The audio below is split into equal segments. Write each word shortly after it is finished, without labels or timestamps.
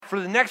for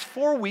the next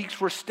 4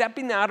 weeks, we're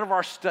stepping out of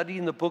our study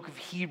in the book of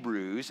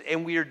Hebrews,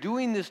 and we are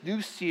doing this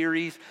new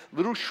series,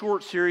 little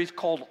short series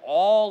called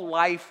All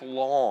Life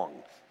Long.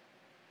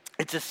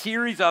 It's a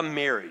series on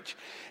marriage.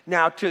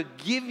 Now, to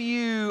give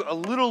you a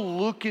little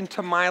look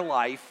into my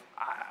life,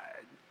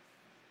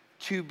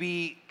 to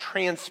be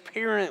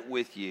transparent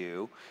with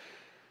you,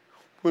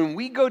 when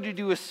we go to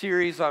do a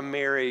series on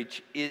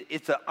marriage,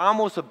 it's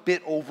almost a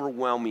bit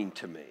overwhelming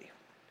to me.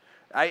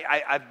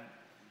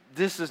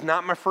 This is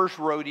not my first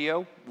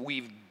rodeo.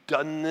 We've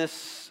done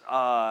this.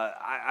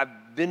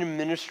 I've been in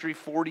ministry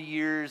 40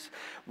 years.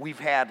 We've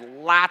had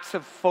lots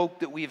of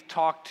folk that we've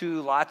talked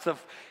to, lots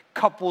of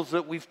couples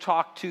that we've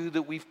talked to,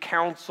 that we've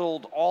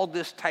counseled, all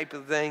this type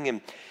of thing.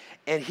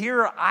 And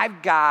here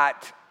I've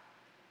got,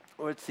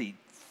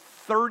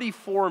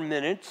 34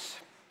 minutes,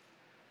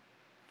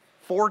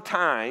 4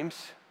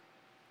 times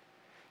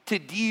to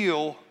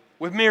deal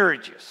with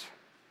marriages,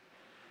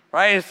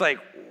 right? It's like,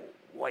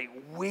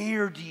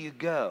 where do you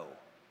go?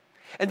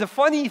 And the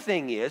funny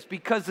thing is,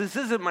 because this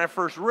isn't my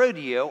first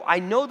rodeo, I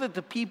know that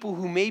the people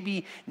who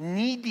maybe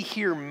need to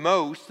hear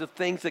most the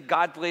things that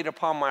God's laid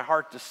upon my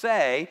heart to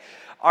say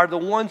are the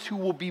ones who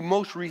will be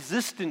most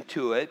resistant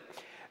to it,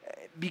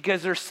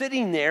 because they're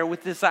sitting there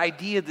with this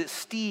idea that,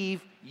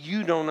 Steve,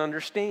 you don't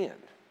understand.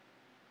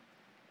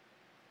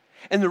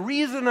 And the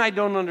reason I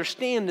don't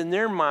understand in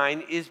their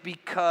mind is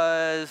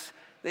because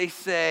they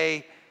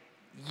say,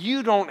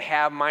 you don't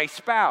have my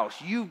spouse.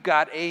 You've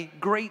got a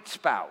great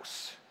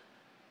spouse.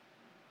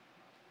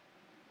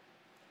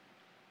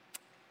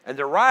 And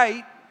they're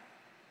right.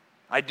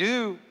 I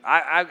do.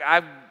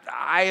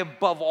 I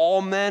above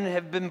all men,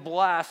 have been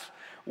blessed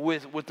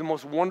with the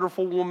most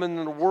wonderful woman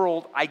in the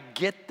world. I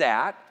get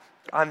that.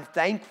 I'm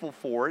thankful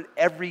for it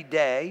every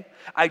day.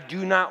 I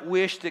do not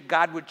wish that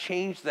God would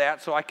change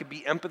that so I could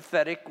be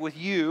empathetic with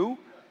you,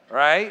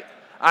 right?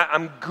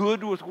 I'm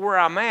good with where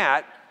I'm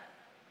at.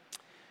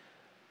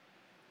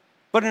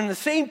 But in the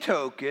same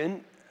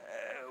token,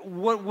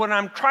 what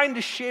I'm trying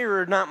to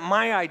share are not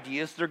my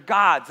ideas, they're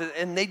God's,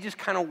 and they just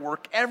kind of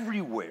work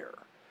everywhere,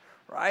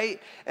 right?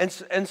 And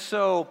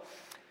so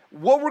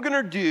what we're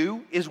going to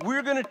do is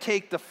we're going to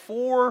take the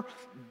 4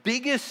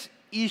 biggest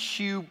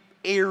issue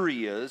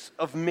areas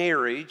of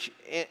marriage,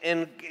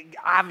 and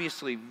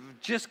obviously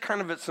just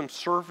kind of at some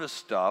surface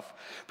stuff,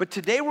 but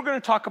today we're going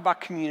to talk about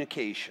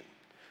communication.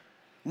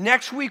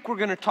 Next week we're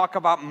going to talk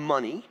about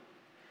money.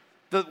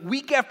 The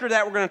week after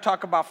that we're going to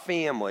talk about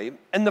family,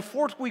 and the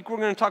 4th week we're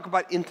going to talk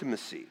about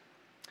intimacy.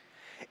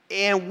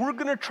 And we're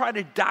going to try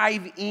to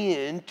dive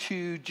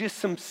into just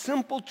some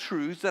simple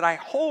truths that I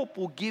hope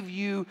will give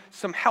you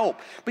some help.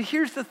 But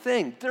here's the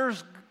thing,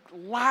 there's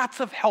lots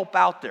of help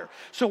out there.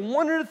 So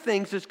one of the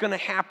things that's going to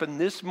happen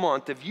this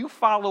month, if you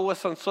follow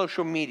us on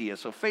social media,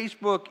 so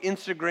Facebook,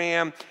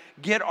 Instagram,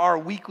 get our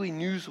weekly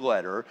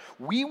newsletter,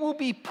 we will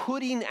be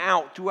putting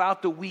out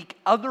throughout the week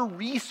other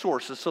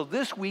resources. So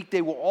this week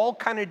they will all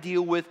kind of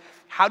deal with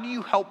how do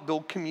you help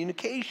build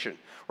communication,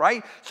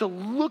 right? So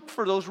look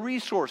for those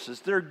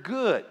resources. They're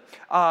good.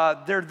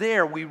 They're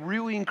there. We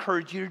really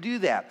encourage you to do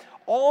that.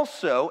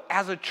 Also,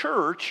 as a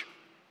church,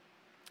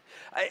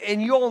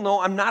 and you all know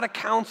I'm not a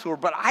counselor,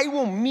 but I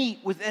will meet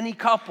with any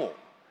couple.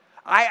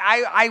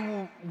 I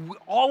will,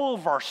 all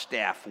of our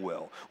staff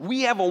will.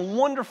 We have a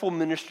wonderful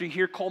ministry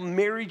here called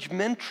Marriage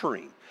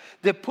Mentoring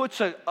that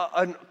puts a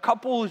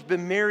couple who's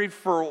been married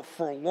for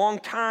a long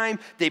time.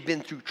 They've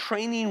been through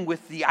training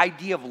with the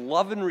idea of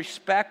love and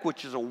respect,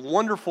 which is a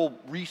wonderful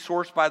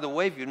resource, by the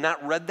way. If you've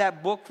not read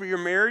that book for your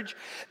marriage,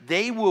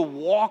 they will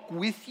walk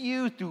with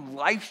you through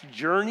life's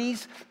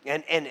journeys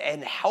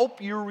and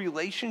help your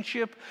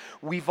relationship.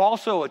 We've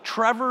also,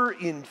 Trevor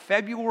in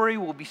February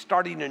will be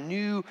starting a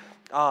new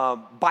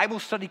Bible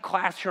study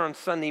class here on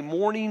Sunday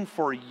morning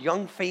for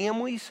young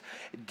families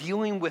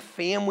dealing with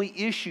family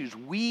issues.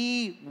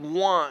 We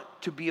want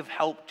to be of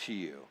help to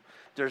you.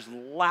 There's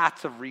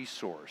lots of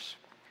resource.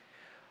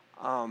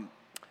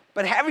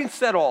 But having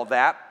said all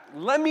that,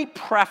 let me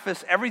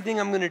preface everything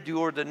I'm going to do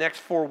over the next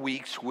 4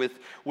 weeks with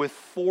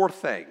 4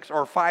 things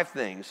or 5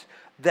 things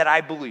that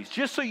I believe,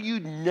 just so you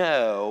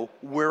know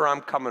where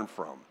I'm coming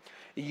from.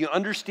 You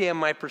understand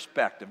my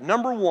perspective.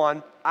 Number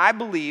 1, I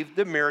believe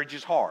that marriage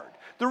is hard.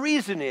 The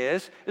reason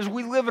is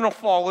we live in a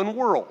fallen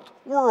world.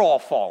 We're all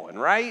fallen,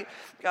 right?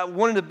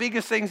 One of the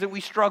biggest things that we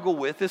struggle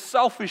with is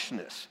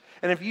selfishness.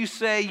 And if you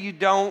say you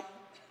don't,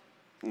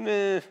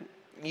 you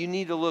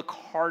need to look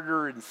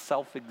harder in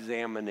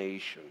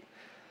self-examination.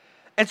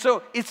 And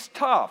so it's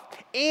tough.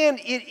 And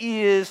it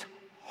is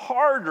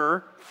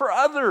harder for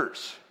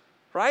others,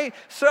 right?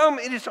 Some,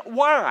 it is,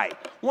 why?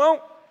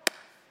 Well,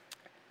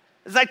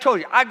 as I told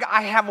you,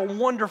 I have a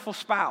wonderful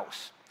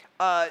spouse.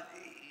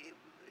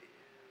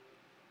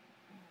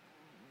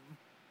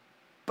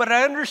 But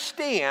I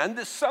understand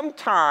that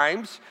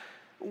sometimes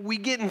we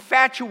get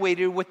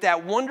infatuated with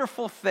that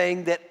wonderful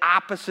thing that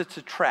opposites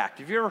attract.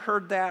 Have you ever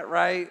heard that,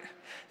 right?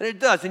 And it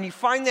does. And you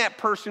find that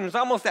person who's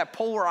almost that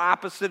polar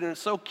opposite, and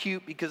it's so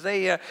cute because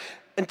they,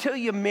 until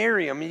you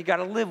marry them, you got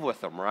to live with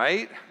them,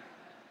 right?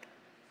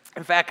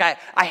 In fact,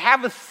 I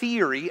have a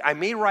theory. I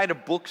may write a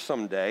book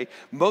someday.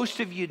 Most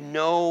of you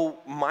know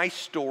my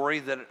story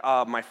that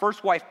my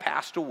first wife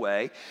passed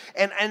away.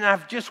 And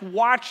I've just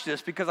watched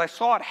this because I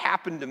saw it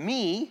happen to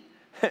me.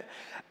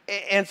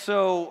 And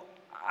so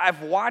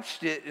I've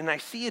watched it and I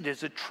see it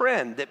as a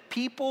trend that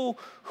people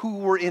who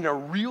were in a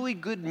really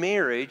good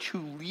marriage who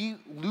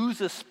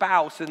lose a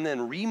spouse and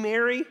then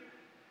remarry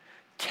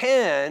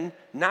tend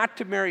not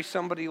to marry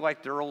somebody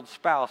like their old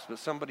spouse, but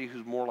somebody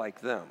who's more like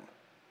them.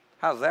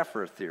 How's that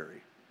for a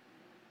theory?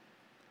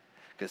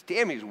 Because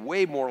Tammy's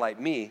way more like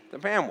me than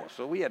Pam was,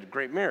 so we had a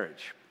great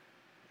marriage.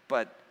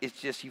 But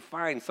it's just you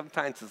find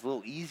sometimes it's a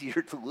little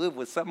easier to live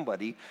with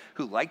somebody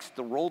who likes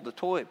to roll the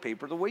toilet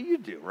paper the way you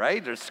do,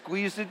 right? Or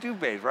squeeze the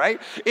toothpaste, right?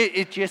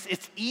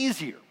 It's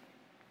easier.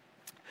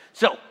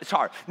 So it's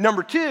hard.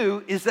 Number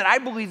two is that I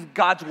believe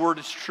God's word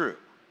is true.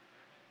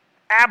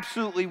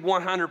 Absolutely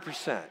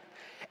 100%.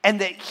 And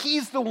that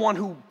he's the one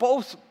who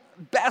both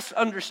best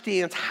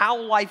understands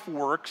how life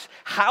works,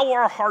 how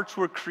our hearts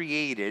were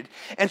created.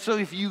 And so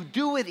if you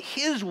do it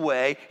his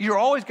way, you're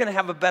always going to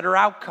have a better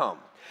outcome.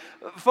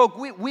 Folk,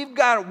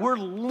 we're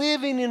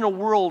living in a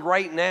world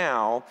right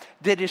now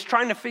that is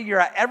trying to figure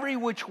out every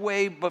which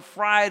way but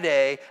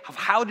Friday of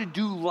how to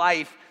do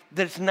life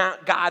that's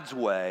not God's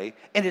way,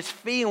 and it's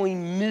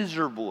failing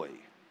miserably. In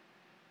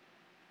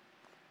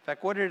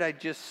fact, what did I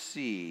just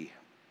see?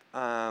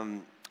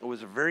 It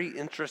was a very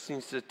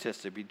interesting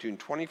statistic. Between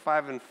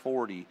 25 and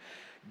 40,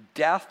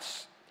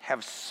 deaths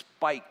have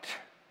spiked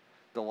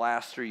the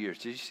last 3 years.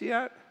 Did you see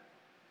that?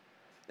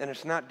 And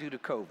it's not due to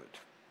COVID.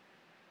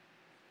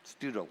 It's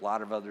due to a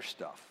lot of other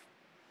stuff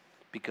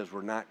because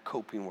we're not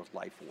coping with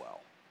life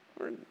well.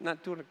 We're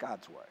not doing it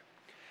God's way.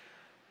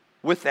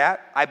 With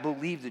that, I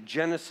believe that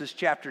Genesis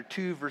chapter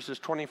 2, verses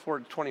 24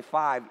 to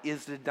 25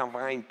 is the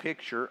divine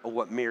picture of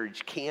what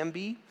marriage can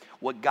be,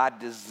 what God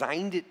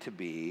designed it to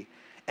be,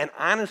 and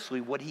honestly,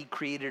 what he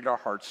created our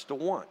hearts to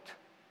want.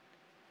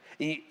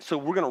 So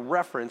we're going to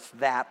reference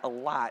that a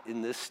lot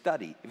in this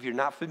study. If you're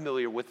not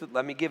familiar with it,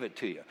 let me give it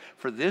to you.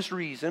 For this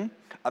reason,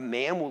 a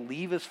man will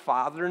leave his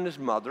father and his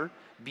mother,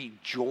 be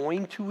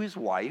joined to his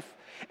wife,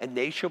 and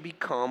they shall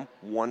become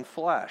one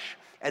flesh.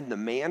 And the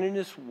man and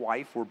his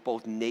wife were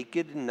both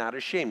naked and not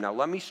ashamed. Now,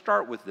 let me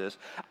start with this.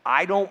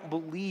 I don't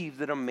believe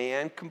that a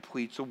man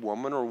completes a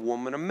woman or a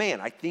woman a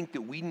man. I think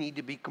that we need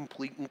to be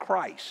complete in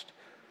Christ.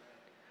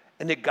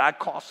 And that God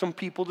calls some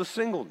people to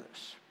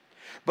singleness.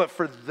 But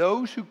for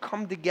those who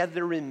come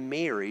together in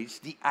marriage,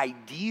 the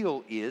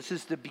ideal is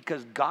that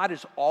because God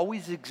has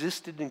always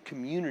existed in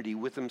community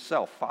with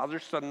himself, Father,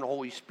 Son, and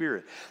Holy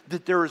Spirit,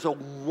 that there is a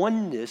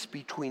oneness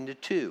between the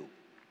two.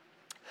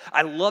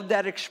 I love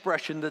that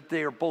expression that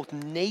they are both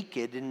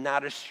naked and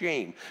not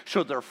ashamed.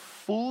 So they're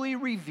fully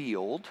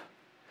revealed,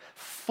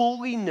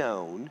 fully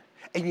known,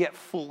 and yet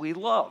fully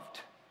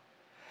loved.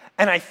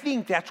 And I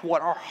think that's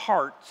what our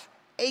hearts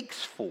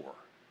aches for.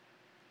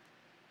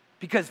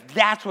 Because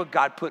that's what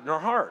God put in our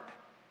heart.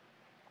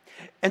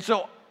 And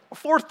so,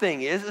 fourth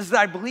thing is that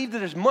I believe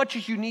that as much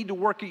as you need to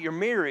work at your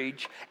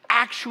marriage,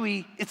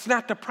 actually, it's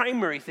not the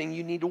primary thing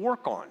you need to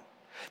work on.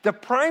 The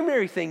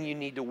primary thing you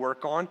need to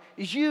work on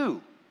is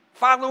you,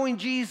 following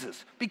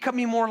Jesus,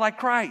 becoming more like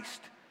Christ.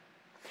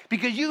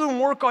 Because you can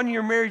work on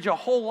your marriage a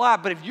whole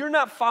lot, but if you're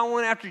not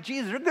following after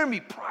Jesus, there are going to be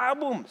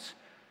problems.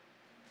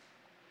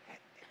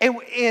 And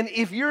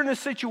if you're in a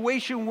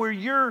situation where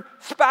your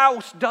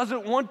spouse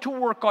doesn't want to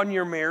work on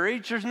your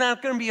marriage, there's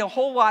not going to be a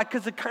whole lot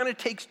because it kind of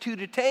takes two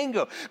to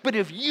tango. But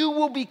if you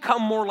will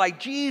become more like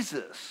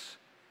Jesus,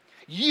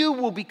 you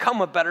will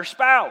become a better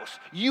spouse.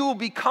 You will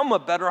become a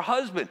better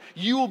husband.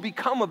 You will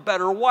become a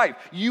better wife.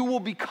 You will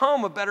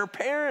become a better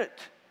parent.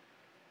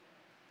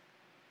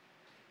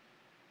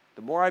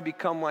 The more I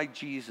become like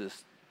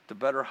Jesus, the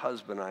better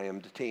husband I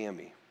am to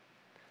Tammy.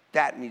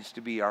 That needs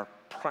to be our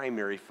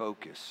primary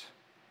focus.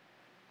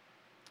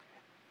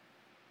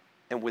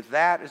 And with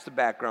that as the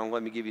background,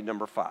 let me give you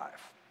number 5.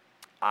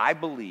 I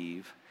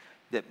believe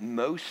that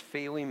most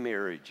failing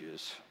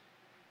marriages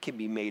can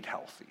be made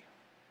healthy.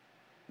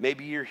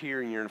 Maybe you're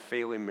here and you're in a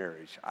failing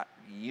marriage.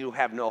 You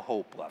have no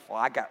hope left. Well,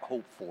 I got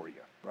hope for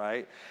you,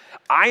 right?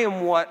 I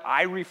am what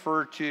I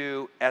refer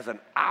to as an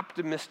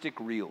optimistic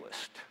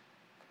realist.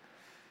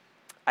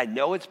 I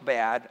know it's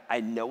bad.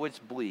 I know it's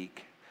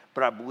bleak.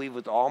 But I believe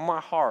with all my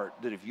heart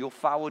that if you'll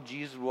follow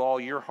Jesus with all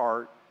your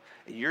heart,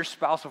 and your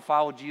spouse will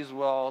follow Jesus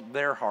with all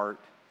their heart,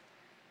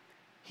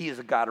 he is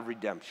a God of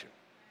redemption.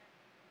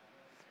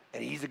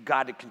 And he's a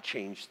God that can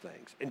change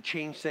things, and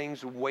change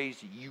things in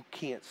ways that you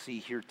can't see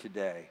here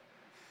today.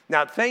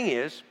 Now, the thing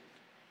is,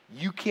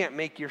 you can't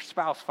make your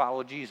spouse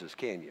follow Jesus,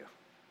 can you?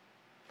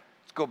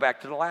 Let's go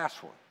back to the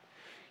last one.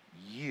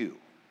 You.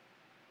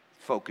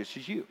 Focus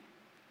is you.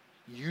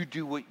 You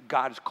do what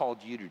God has called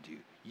you to do.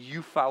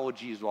 You follow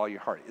Jesus with all your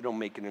heart. It'll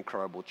make an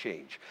incredible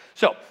change.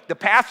 So the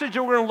passage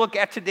that we're going to look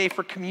at today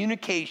for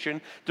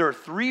communication, there are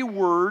 3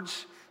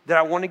 words that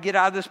I want to get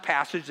out of this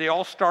passage. They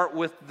all start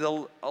with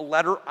the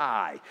letter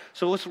I.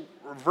 So let's,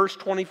 verse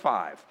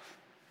 25.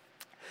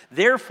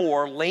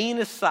 Therefore, laying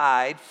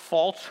aside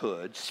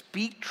falsehood,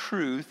 speak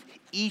truth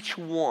each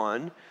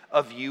one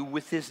of you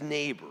with his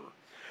neighbor,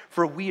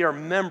 for we are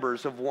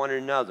members of one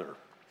another.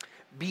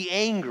 Be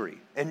angry,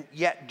 and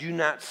yet do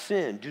not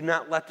sin. Do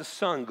not let the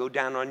sun go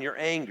down on your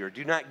anger.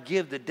 Do not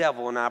give the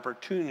devil an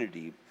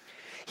opportunity.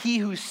 He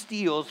who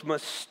steals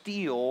must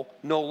steal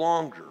no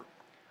longer,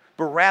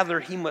 but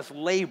rather he must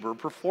labor,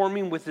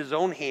 performing with his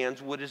own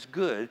hands what is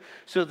good,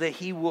 so that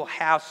he will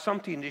have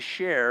something to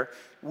share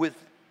with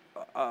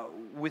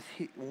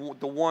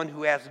the one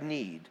who has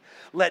need.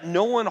 Let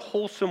no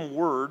unwholesome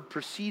word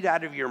proceed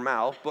out of your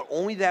mouth, but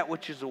only that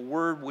which is a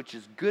word which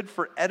is good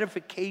for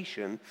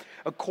edification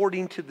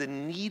according to the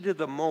need of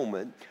the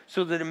moment,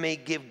 so that it may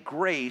give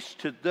grace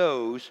to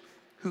those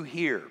who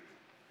hear.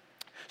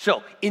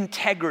 So,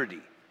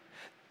 integrity.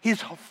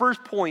 His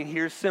first point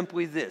here is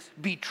simply this: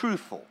 be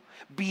truthful,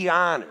 be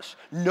honest,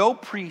 no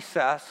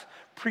pretense,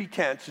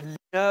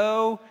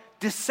 no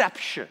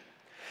deception.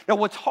 Now,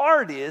 what's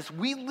hard is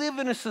we live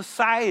in a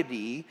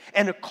society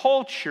and a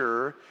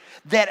culture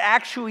that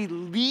actually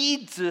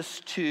leads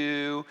us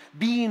to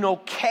being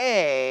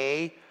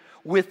okay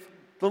with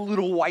the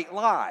little white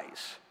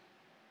lies.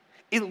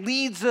 It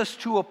leads us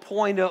to a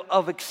point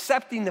of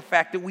accepting the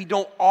fact that we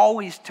don't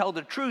always tell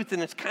the truth,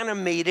 and it's kind of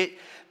made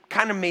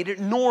it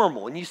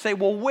normal. And you say,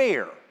 well,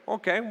 where?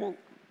 Okay, well,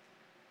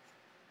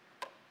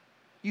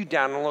 you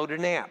download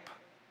an app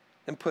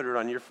and put it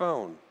on your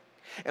phone.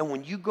 And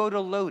when you go to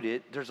load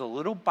it, there's a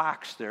little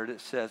box there that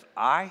says,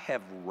 I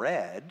have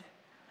read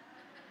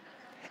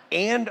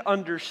and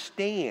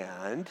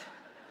understand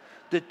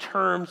the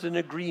terms and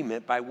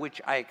agreement by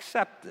which I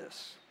accept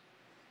this.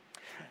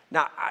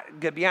 Now, I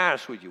gotta be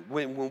honest with you,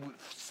 when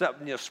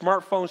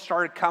smartphones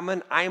started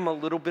coming, I'm a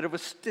little bit of a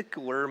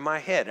stickler in my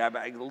head. I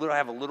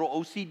have a little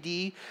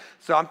OCD,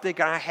 so I'm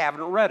thinking I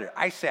haven't read it.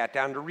 I sat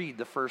down to read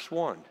the first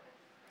one.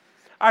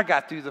 I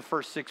got through the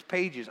first 6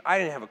 pages. I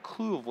didn't have a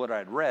clue of what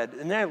I'd read.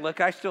 And then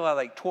I still had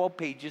like 12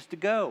 pages to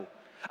go.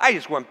 I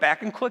just went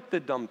back and clicked the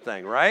dumb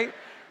thing, right?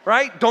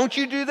 Right? Don't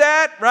you do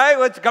that,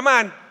 right? Come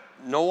on,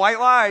 no white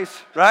lies,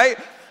 right?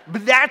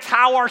 But that's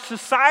how our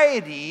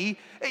society,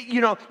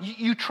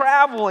 you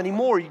travel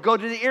anymore. You go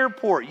to the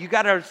airport. You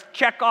got to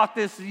check off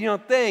this,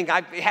 thing.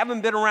 I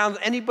haven't been around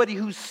anybody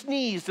who's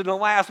sneezed in the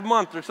last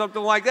month or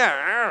something like that.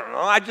 I don't know.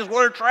 I just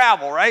want to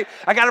travel, right?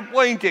 I got a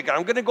plane ticket.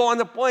 I'm going to go on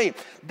the plane.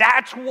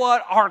 That's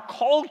what our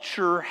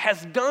culture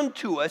has done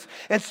to us.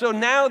 And so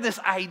now this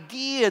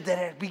idea that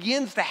it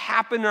begins to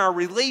happen in our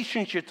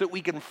relationships, that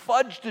we can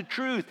fudge the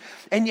truth.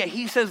 And yet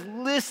he says,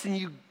 listen,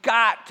 you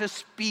got to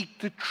speak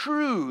the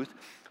truth.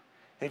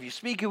 And if you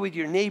speak it with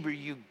your neighbor,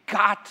 you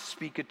got to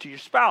speak it to your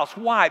spouse.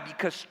 Why?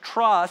 Because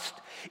trust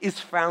is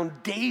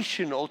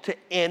foundational to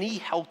any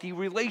healthy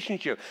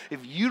relationship.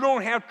 If you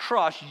don't have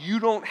trust,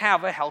 you don't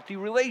have a healthy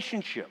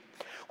relationship.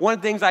 One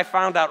of the things I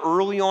found out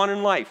early on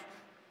in life,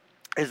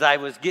 as I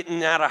was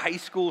getting out of high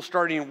school,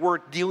 starting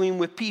work, dealing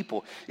with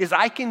people, is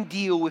I can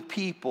deal with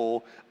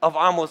people of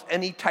almost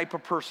any type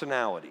of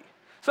personality.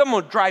 Some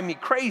will drive me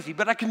crazy,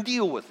 but I can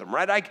deal with them,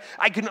 right?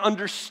 I can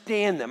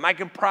understand them. I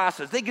can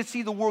process. They can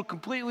see the world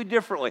completely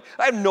differently.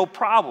 I have no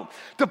problem.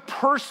 The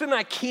person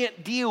I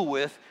can't deal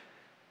with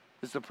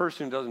is the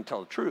person who doesn't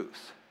tell the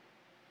truth.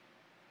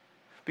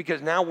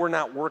 Because now we're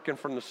not working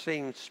from the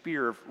same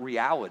sphere of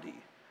reality.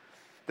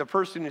 The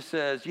person who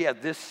says, yeah,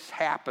 this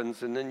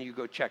happens, and then you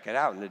go check it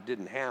out, and it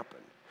didn't happen.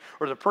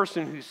 Or the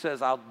person who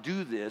says, I'll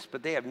do this,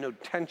 but they have no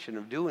intention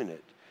of doing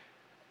it.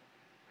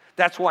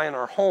 That's why in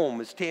our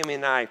home, as Tammy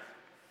and I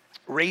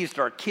raised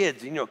our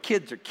kids,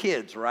 kids are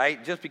kids,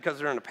 right? Just because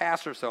they're in a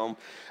pastor's home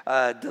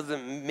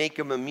doesn't make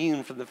them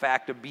immune from the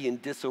fact of being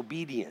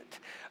disobedient,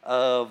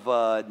 of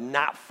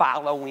not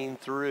following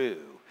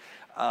through.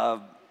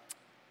 And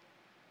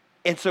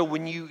so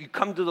when you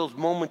come to those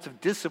moments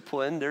of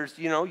discipline, there's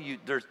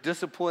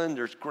discipline,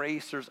 there's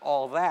grace, there's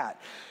all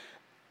that.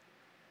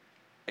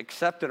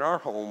 Except in our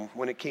home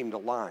when it came to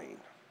lying.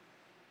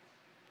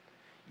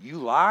 You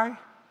lie,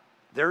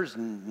 there's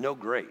no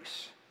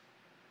grace.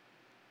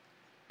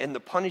 And the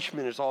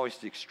punishment is always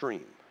the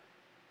extreme.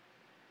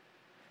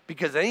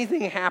 Because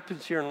anything that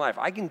happens here in life,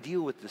 I can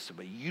deal with this,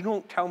 but you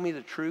don't tell me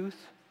the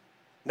truth,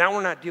 now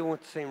we're not dealing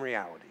with the same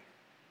reality.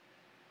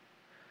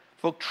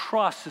 Folks,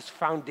 trust is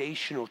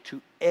foundational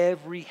to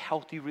every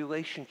healthy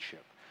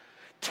relationship.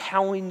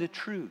 Telling the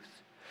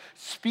truth,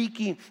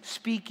 speaking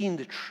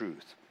the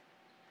truth,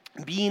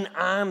 being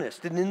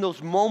honest. And in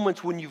those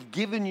moments when you've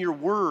given your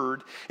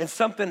word and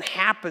something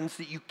happens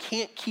that you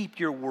can't keep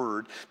your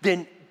word,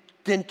 then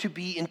to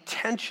be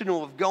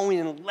intentional of going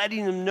and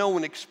letting them know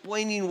and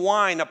explaining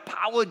why and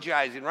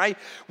apologizing, right?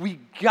 We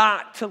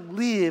got to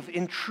live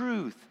in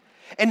truth.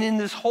 And in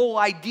this whole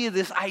idea,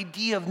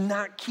 of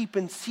not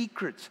keeping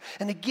secrets.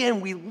 And again,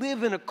 we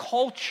live in a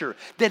culture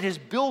that has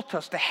built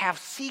us to have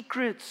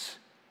secrets.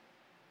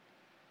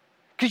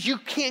 Because you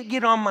can't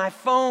get on my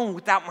phone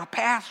without my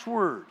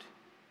password.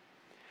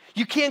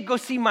 You can't go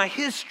see my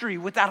history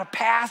without a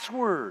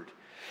password.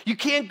 You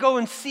can't go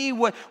and see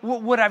what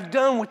I've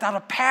done without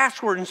a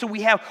password. And so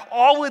we have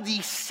all of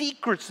these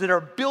secrets that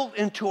are built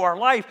into our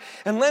life.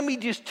 And let me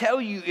just tell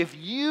you, if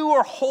you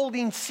are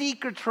holding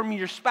secrets from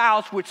your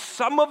spouse, which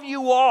some of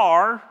you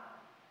are,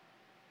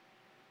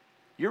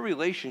 your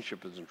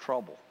relationship is in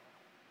trouble.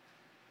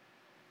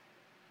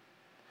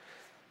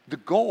 The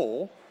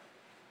goal,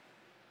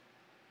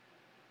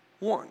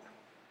 one,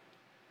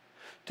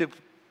 to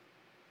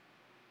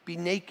be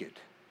naked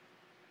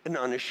and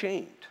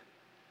unashamed,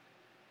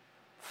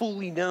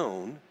 fully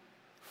known,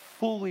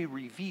 fully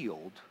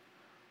revealed,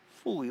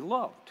 fully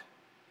loved.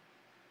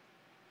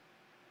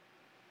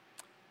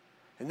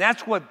 And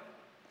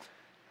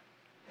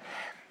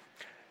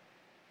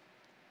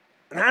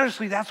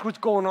honestly, that's what's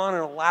going on in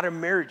a lot of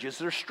marriages.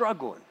 They're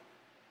struggling.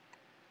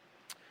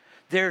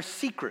 There's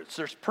secrets.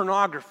 There's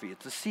pornography.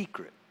 It's a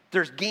secret.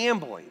 There's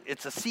gambling.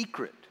 It's a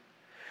secret.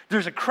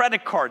 There's a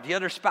credit card the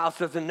other spouse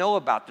doesn't know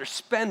about. There's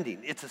spending.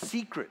 It's a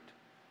secret.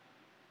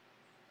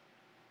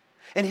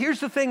 And here's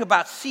the thing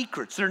about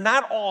secrets. They're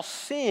not all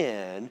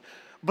sin,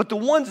 but the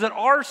ones that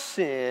are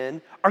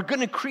sin are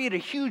going to create a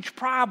huge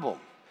problem.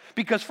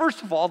 Because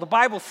first of all, the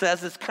Bible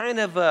says it's kind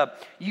of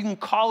you can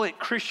call it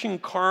Christian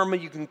karma,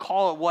 you can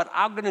call it what?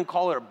 I'm going to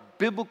call it a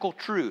biblical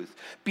truth.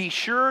 Be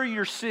sure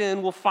your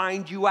sin will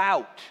find you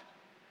out.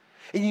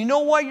 And you know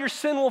why your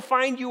sin will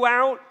find you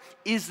out?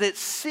 Is that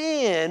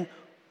sin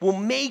will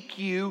make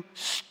you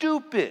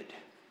stupid.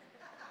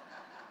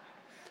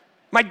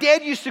 My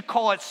dad used to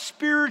call it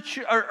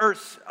spiritual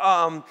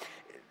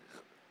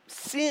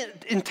sin,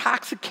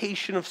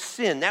 intoxication of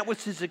sin. That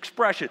was his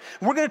expression.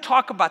 We're going to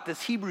talk about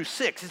this Hebrews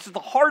 6. This is the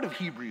heart of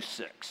Hebrews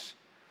 6.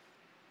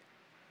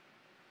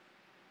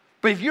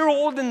 But if you're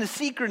holding the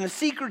secret, and the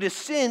secret is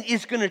sin,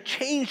 it's going to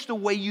change the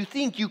way you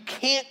think. You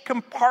can't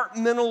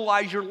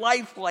compartmentalize your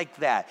life like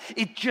that.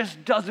 It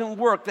just doesn't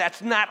work.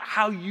 That's not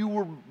how you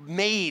were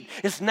made.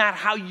 It's not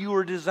how you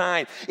were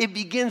designed. It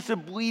begins to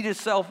bleed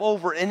itself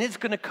over, and it's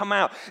going to come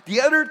out.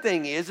 The other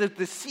thing is, if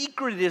the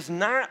secret is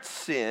not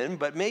sin,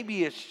 but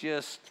maybe it's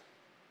just,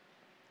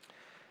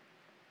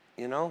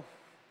 there's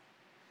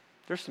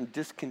some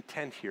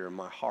discontent here in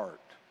my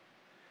heart,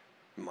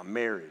 in my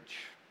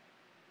marriage,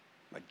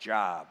 my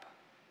job.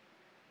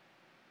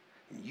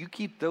 You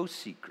keep those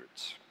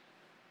secrets,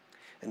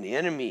 and the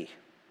enemy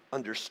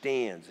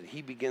understands, and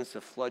he begins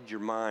to flood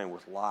your mind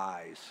with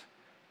lies.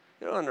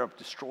 It'll end up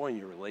destroying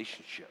your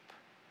relationship.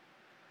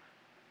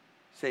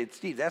 Say,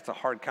 Steve, that's a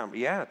hard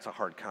conversation. Yeah, it's a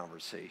hard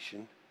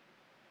conversation.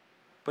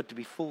 But to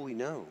be fully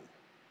known,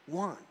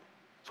 one,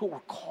 it's what we're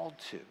called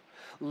to.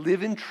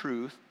 Live in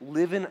truth,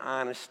 live in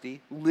honesty,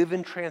 live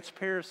in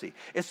transparency.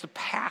 It's the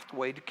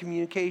pathway to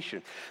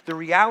communication. The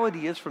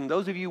reality is, from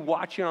those of you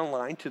watching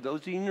online to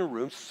those in your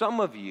room, some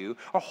of you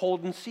are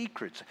holding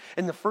secrets.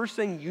 And the first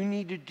thing you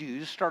need to do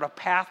to start a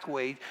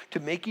pathway to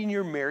making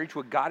your marriage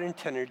what God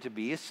intended to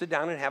be is sit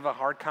down and have a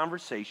hard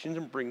conversation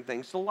and bring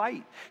things to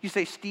light. You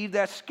say, Steve,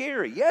 that's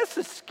scary. Yes,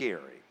 it's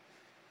scary.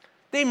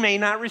 They may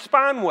not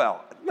respond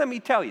well. Let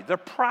me tell you, they're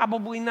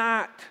probably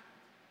not.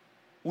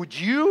 Would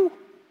you?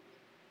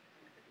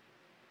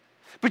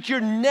 But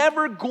you're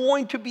never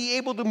going to be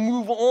able to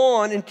move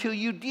on until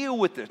you deal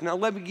with this. Now,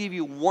 let me give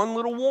you one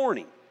little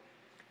warning.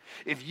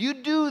 If you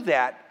do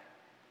that,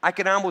 I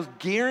can almost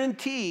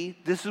guarantee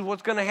this is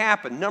what's going to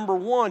happen. Number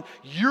one,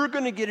 you're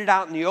going to get it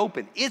out in the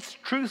open. It's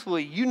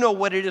truthfully, you know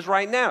what it is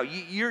right now.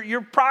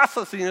 You're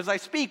processing as I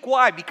speak.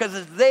 Why? Because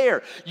it's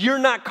there. You're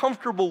not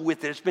comfortable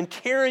with it. It's been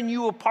tearing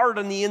you apart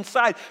on the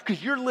inside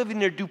because you're living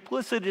their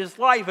duplicitous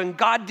life, and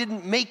God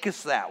didn't make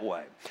us that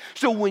way.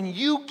 So when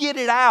you get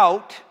it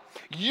out,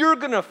 you're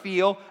going to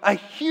feel a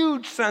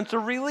huge sense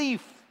of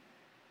relief.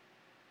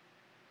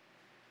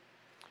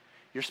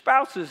 Your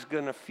spouse is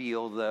going to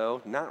feel,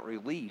 though, not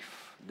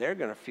relief. They're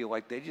going to feel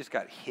like they just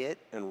got hit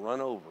and run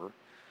over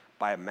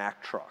by a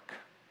Mack truck.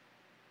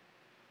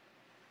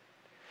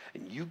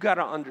 And you've got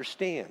to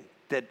understand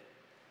that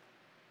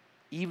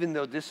even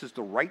though this is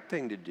the right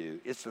thing to do,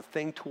 it's the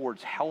thing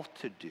towards health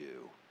to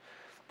do.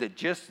 That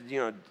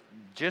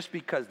just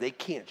because they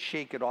can't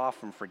shake it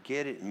off and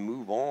forget it and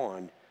move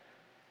on,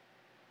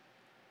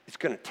 it's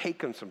going to take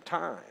them some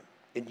time,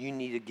 and you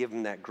need to give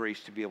them that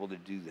grace to be able to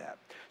do that.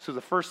 So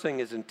the first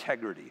thing is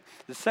integrity.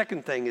 The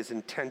second thing is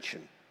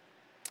intention.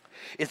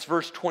 It's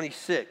verse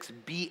 26,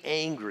 be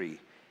angry,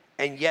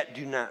 and yet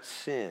do not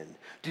sin.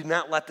 Do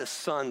not let the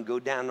sun go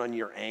down on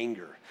your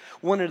anger.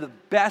 One of the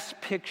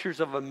best pictures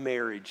of a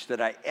marriage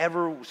that I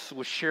ever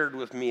was shared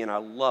with me, and I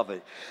love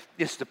it,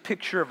 is the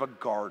picture of a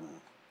garden.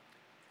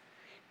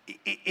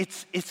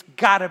 It's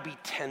got to be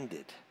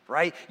tended.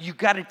 Right? You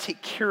got to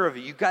take care of it.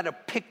 You got to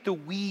pick the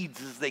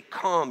weeds as they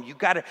come. You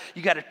got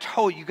to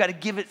toe it. You got to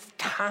give it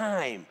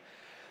time.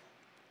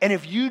 And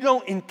if you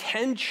don't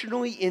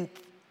intentionally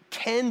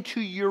tend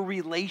to your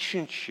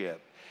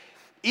relationship,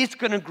 it's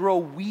going to grow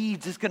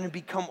weeds. It's going to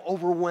become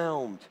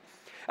overwhelmed.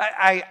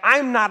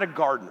 I'm not a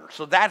gardener,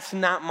 so that's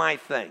not my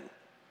thing.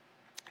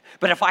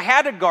 But if I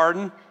had a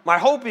garden, my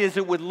hope is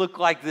it would look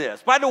like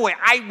this. By the way,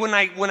 when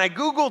I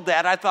Googled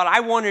that, I thought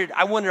I wanted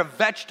a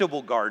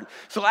vegetable garden.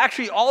 So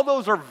actually, all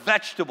those are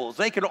vegetables.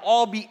 They could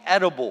all be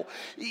edible.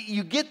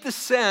 You get the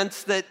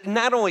sense that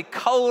not only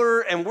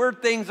color and where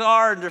things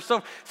are,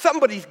 and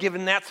somebody's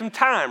given that some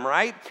time,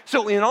 right?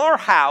 So in our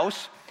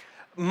house,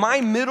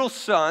 my middle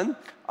son,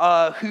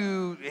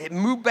 who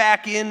moved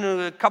back in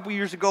a couple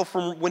years ago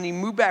when he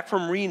moved back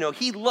from Reno,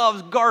 he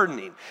loves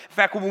gardening. In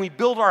fact, when we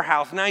built our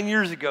house 9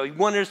 years ago, he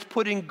wanted us to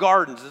put in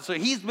gardens. And so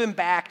he's been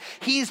back.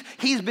 He's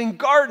been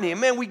gardening.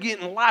 Man, we're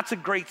getting lots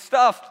of great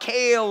stuff,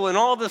 kale and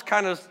all this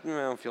kind of, I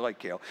don't feel like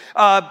kale,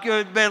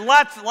 but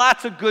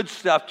lots of good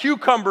stuff,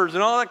 cucumbers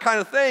and all that kind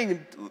of thing,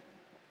 and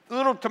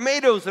little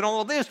tomatoes and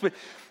all of this. But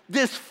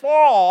this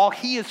fall,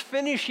 he is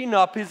finishing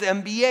up his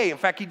MBA. In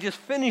fact, he just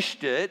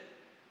finished it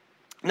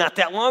not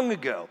that long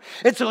ago.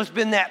 And so it's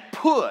been that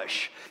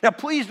push. Now,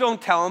 please don't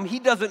tell him. He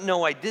doesn't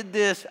know I did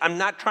this. I'm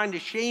not trying to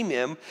shame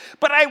him.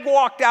 But I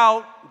walked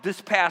out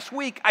this past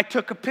week. I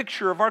took a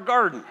picture of our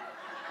garden.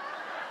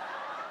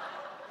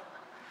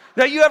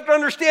 Now, you have to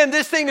understand,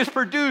 this thing has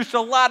produced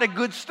a lot of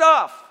good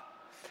stuff.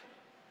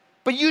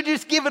 But you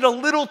just give it a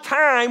little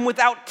time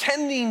without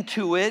tending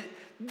to it,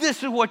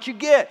 this is what you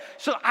get.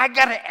 So I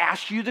got to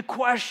ask you the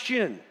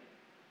question.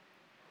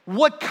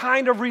 What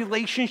kind of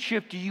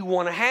relationship do you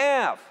want to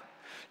have?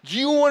 Do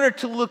you want it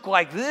to look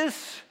like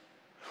this,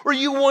 or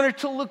you want it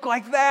to look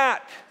like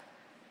that?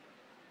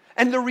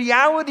 And the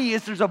reality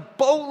is there's a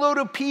boatload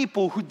of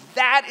people who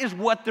that is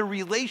what the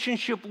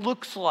relationship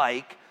looks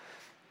like,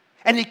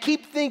 and they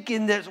keep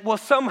thinking that, well,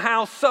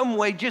 somehow, some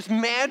way, just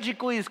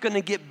magically it's going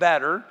to get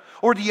better,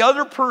 or the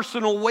other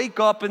person will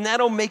wake up and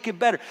that'll make it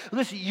better.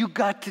 Listen, you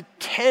got to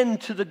tend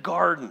to the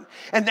garden,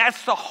 and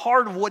that's the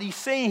heart of what he's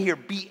saying here.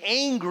 Be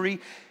angry,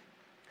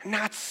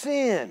 not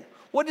sin.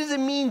 What does it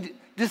mean,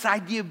 this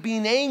idea of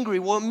being angry?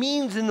 Well, it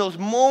means in those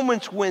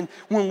moments when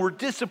we're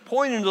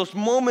disappointed, in those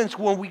moments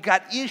when we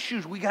got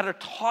issues, we got to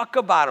talk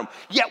about them,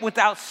 yet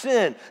without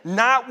sin,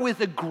 not with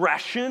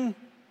aggression,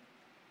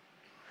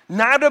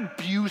 not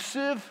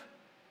abusive,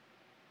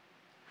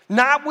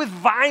 not with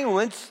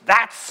violence.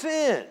 That's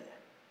sin.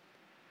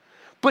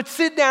 But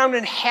sit down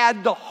and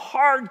had the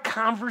hard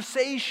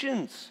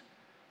conversations.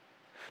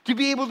 To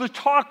be able to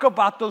talk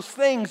about those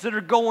things that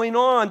are going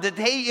on, that,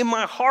 hey, in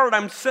my heart,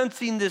 I'm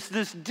sensing this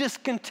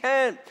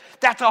discontent.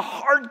 That's a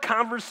hard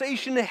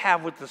conversation to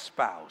have with the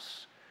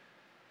spouse.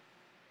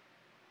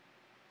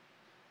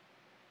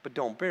 But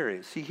don't bury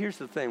it. See, here's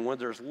the thing. When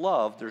there's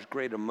love, there's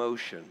great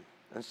emotion.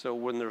 And so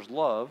when there's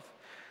love,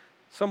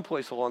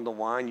 someplace along the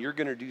line, you're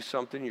going to do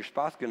something, your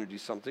spouse is going to do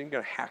something, you're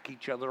going to hack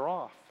each other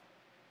off.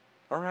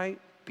 All right?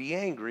 Be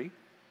angry,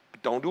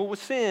 but don't do it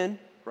with sin,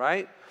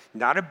 right?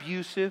 Not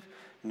abusive,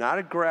 not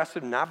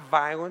aggressive, not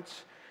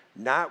violence,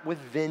 not with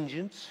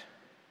vengeance.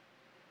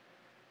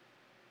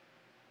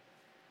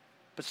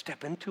 But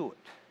step into it.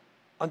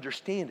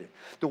 Understand it.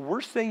 The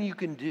worst thing you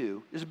can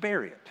do is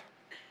bury it.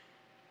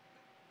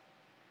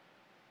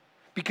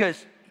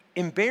 Because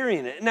in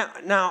burying it,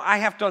 now I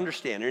have to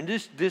understand, and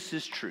this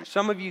is true.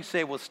 Some of you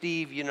say, well,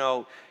 Steve,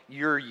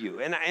 you're you.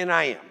 And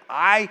I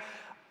am.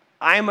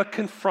 I am a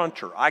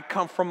confronter. I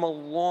come from a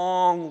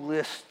long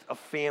list of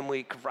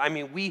family. I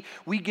mean,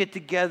 we get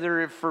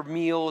together for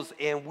meals,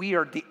 and we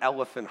are the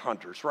elephant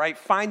hunters, right?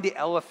 Find the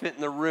elephant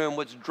in the room.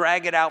 Let's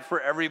drag it out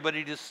for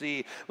everybody to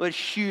see. Let's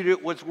shoot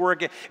it. What's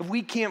working? If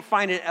we can't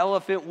find an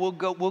elephant, we'll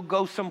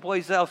go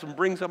someplace else and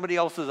bring somebody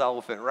else's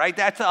elephant, right?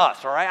 That's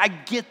us, all right? I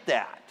get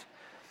that.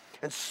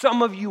 And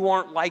some of you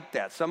aren't like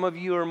that. Some of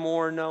you are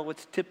more, no,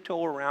 let's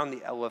tiptoe around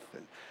the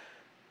elephant.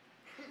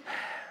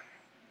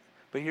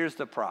 But here's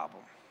the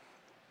problem.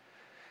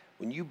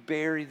 When you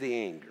bury the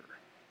anger,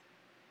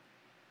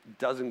 it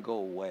doesn't go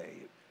away.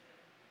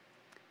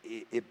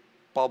 It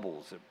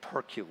bubbles, it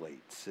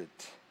percolates,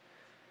 it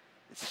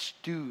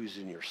stews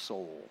in your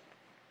soul.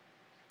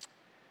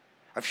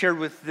 I've shared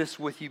this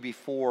with you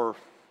before,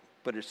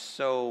 but it's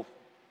so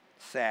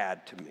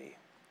sad to me.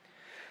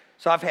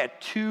 So I've had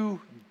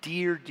two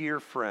dear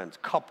friends,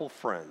 couple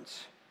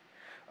friends.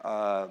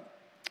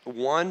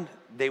 One,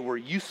 they were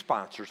youth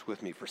sponsors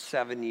with me for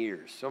 7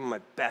 years, some of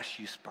my best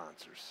youth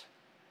sponsors.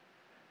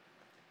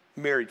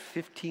 Married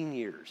 15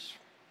 years,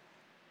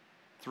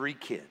 3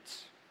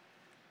 kids.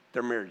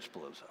 Their marriage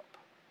blows up.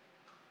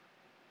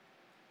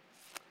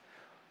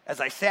 As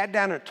I sat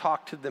down and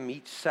talked to them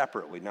each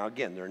separately, now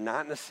again, they're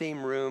not in the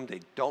same room,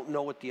 they don't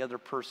know what the other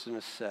person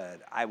has said,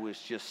 I was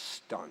just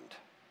stunned.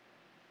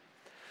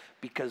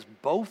 Because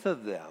both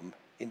of them,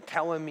 in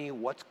telling me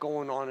what's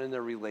going on in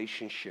their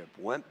relationship,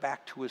 went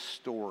back to a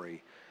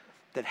story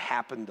that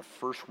happened the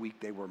first week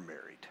they were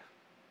married.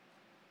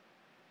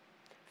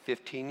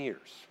 15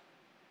 years.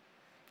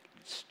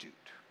 It stewed.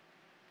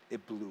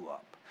 It blew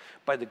up.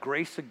 By the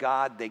grace of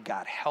God, they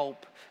got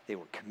help. They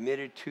were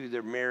committed to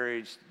their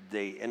marriage.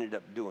 They ended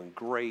up doing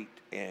great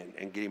and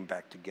getting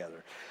back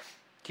together.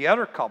 The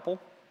other couple,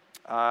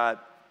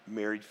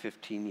 married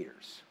 15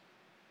 years.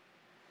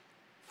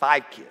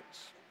 5 kids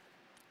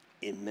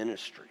in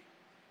ministry.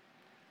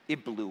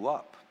 It blew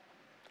up.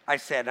 I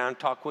sat down and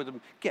talked with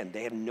them. Again,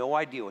 they have no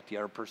idea what the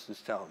other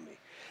person's telling me.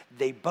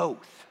 They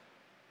both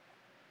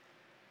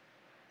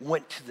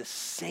went to the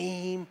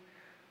same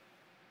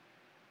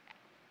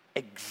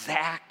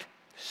exact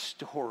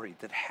story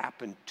that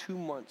happened 2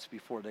 months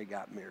before they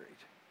got married.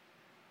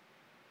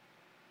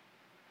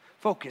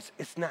 Folks,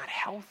 it's not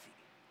healthy.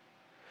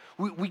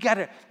 We got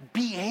to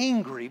be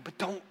angry, but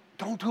don't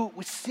do it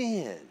with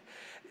sin.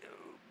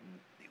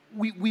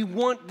 We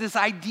want this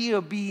idea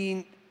of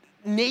being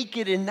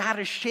naked and not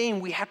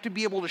ashamed. We have to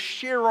be able to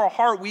share our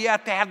heart. We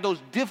have to have those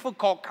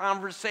difficult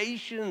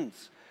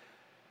conversations.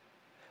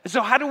 And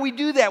so how do we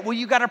do that? Well,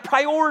 you got to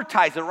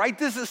prioritize it, right?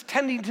 This is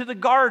tending to the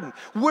garden.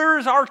 Where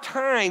is our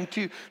time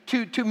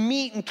to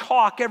meet and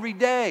talk every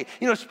day?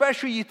 You know,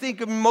 especially you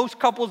think of most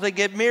couples that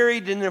get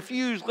married and a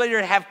few years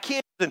later have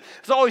kids. And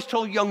it's always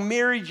told young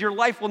marrieds, your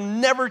life will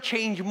never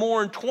change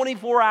more in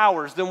 24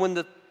 hours than when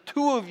the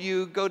 2 of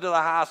you go to the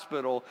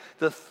hospital,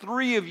 the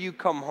 3 of you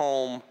come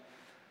home,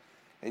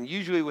 and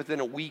usually within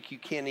a week, you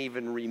can't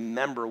even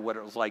remember what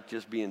it was like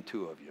just being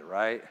 2 of you,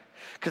 right?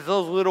 Because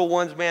those little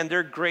ones, man,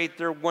 they're great,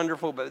 they're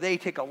wonderful, but they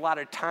take a lot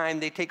of time,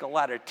 they take a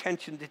lot of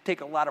attention, they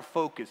take a lot of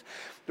focus,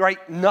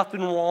 right?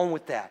 Nothing wrong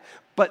with that.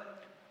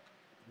 But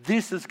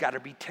this has got to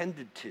be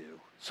tended to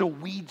so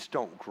weeds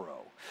don't grow.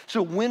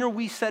 So when are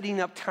we setting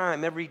up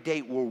time every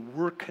day where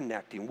we're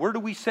connecting? Where do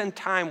we spend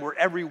time where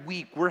every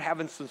week we're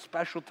having some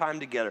special time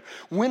together?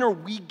 When are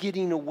we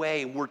getting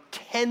away and we're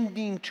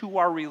tending to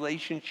our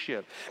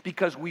relationship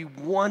because we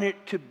want it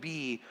to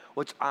be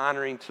what's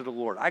honoring to the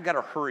Lord? I got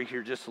to hurry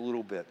here just a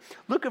little bit.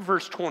 Look at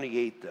verse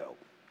 28, though.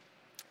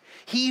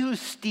 He who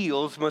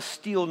steals must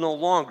steal no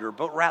longer,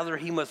 but rather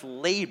he must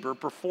labor,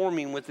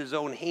 performing with his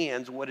own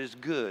hands what is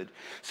good,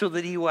 so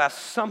that he will have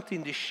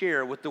something to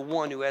share with the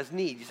one who has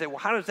need. You say, well,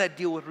 how does that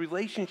deal with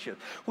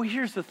relationships? Well,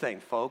 here's the thing,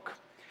 folk.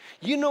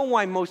 You know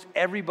why most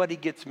everybody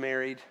gets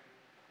married?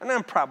 And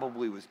I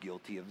probably was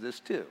guilty of this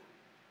too.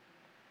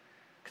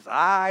 Because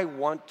I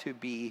want to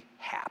be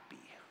happy.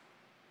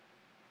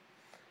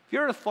 Have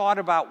you ever thought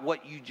about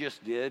what you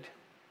just did?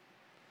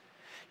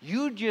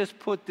 You just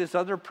put this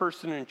other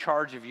person in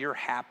charge of your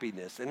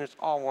happiness, and it's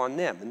all on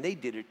them, and they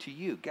did it to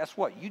you. Guess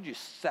what? You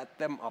just set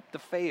them up to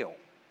fail.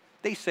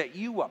 They set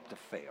you up to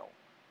fail.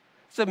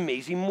 It's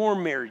amazing more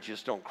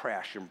marriages don't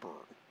crash and burn.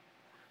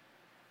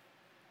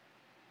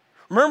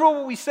 Remember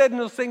what we said in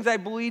those things? I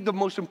believe the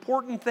most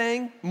important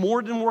thing,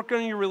 more than working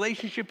on your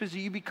relationship, is that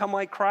you become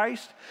like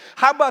Christ.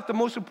 How about the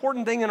most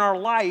important thing in our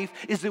life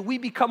is that we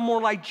become more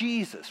like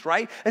Jesus,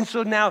 right? And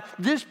so now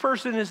this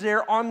person is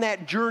there on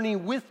that journey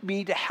with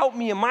me to help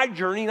me in my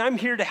journey, and I'm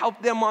here to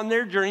help them on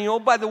their journey. Oh,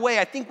 by the way,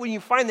 I think when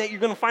you find that, you're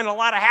going to find a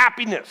lot of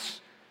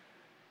happiness.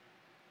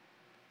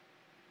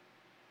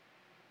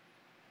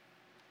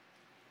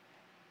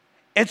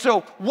 And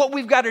so what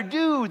we've got to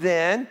do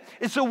then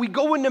is so we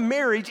go into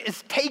marriage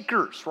as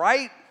takers,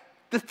 right?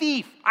 The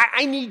thief.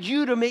 I need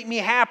you to make me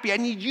happy. I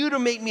need you to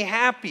make me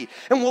happy.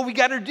 And what we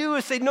got to do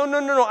is say, no.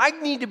 I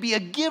need to be a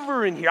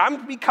giver in here.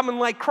 I'm becoming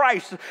like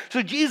Christ.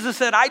 So Jesus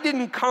said, I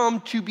didn't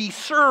come to be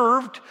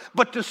served,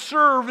 but to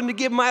serve and to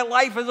give my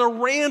life as a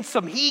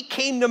ransom. He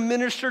came to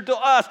minister to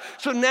us.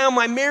 So now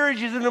my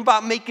marriage isn't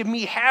about making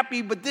me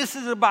happy, but this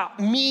is about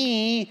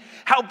me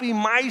helping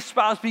my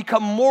spouse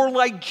become more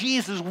like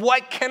Jesus.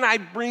 What can I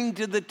bring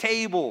to the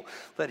table?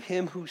 Let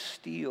him who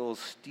steals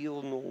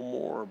steal no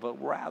more,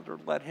 but rather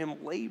let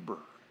him labor.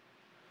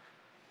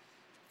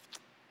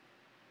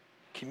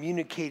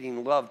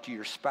 Communicating love to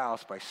your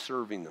spouse by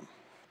serving them,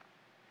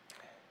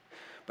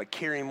 by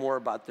caring more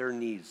about their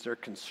needs, their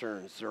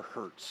concerns, their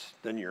hurts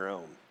than your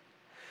own.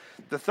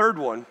 The third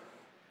one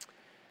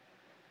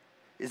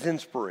is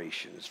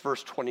inspiration. It's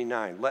verse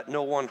 29. Let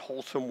no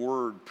unwholesome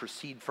word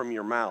proceed from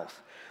your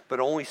mouth, but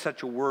only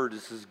such a word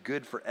as is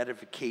good for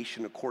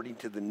edification according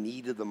to the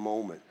need of the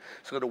moment,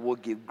 so that it will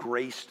give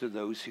grace to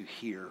those who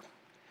hear.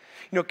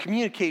 You know,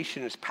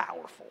 communication is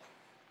powerful.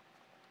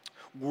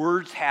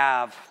 Words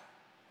have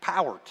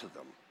power to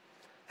them.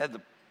 They have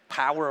the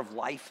power of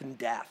life and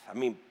death. I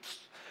mean,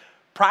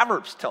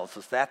 Proverbs tells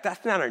us that.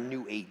 That's not a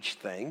new age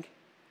thing.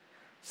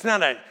 It's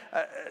not a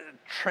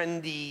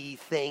trendy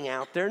thing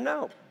out there.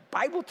 No,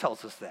 Bible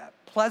tells us that.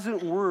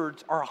 Pleasant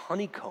words are a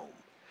honeycomb,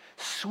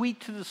 sweet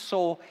to the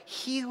soul,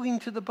 healing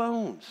to the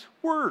bones.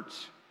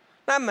 Words,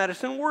 not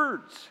medicine,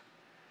 words.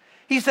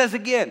 He says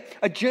again,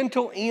 a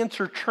gentle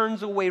answer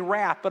turns away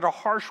wrath, but a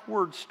harsh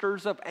word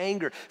stirs up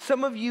anger.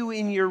 Some of you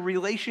in your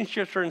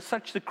relationships are in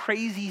such the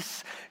crazy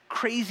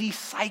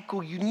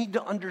cycle. You need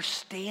to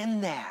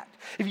understand that.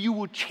 If you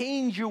will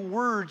change your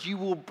words, you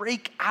will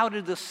break out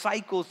of the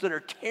cycles that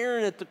are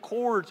tearing at the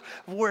cords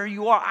of where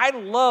you are. I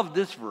love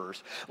this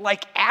verse.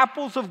 Like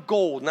apples of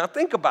gold. Now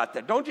think about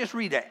that. Don't just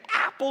read it.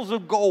 Apples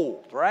of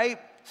gold, right?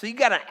 So you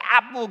got an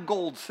apple of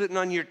gold sitting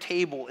on your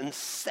table in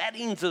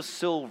settings of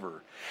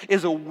silver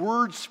is a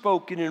word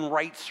spoken in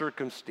right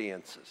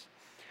circumstances.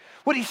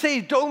 What he's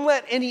saying, don't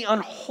let any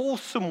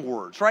unwholesome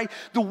words, right?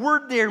 The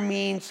word there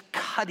means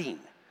cutting.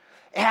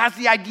 It has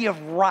the idea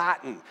of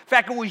rotten. In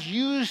fact, it was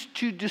used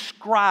to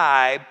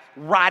describe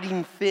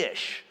rotting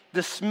fish.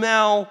 The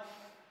smell,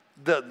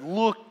 the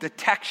look, the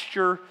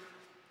texture.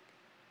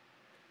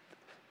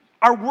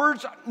 Our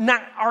words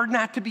are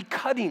not to be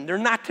cutting. They're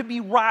not to be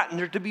rotten.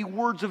 They're to be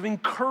words of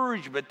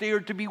encouragement. They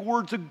are to be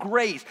words of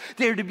grace.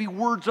 They are to be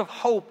words of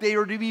hope. They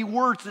are to be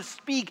words that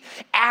speak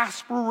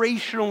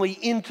aspirationally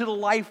into the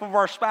life of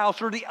our spouse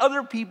or the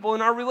other people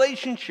in our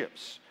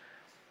relationships.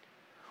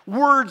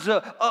 Words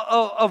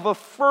of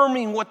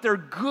affirming what they're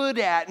good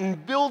at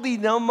and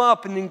building them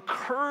up and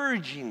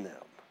encouraging them.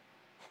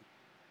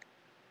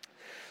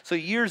 So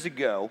years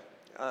ago,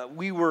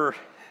 we were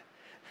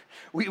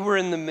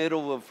in the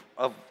middle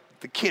of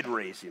the kid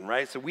raising,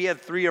 right? So we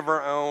had 3 of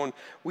our own.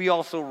 We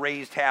also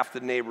raised half the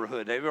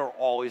neighborhood. They were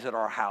always at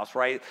our house,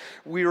 right?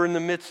 We were in the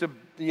midst of,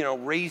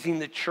 raising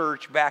the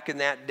church back in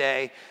that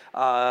day.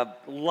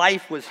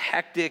 Life was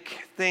hectic.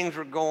 Things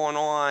were going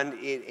on.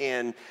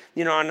 And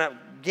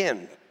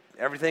again,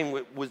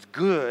 everything was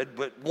good.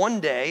 But one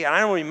day, and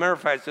I don't remember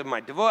if I said my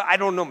devotion, I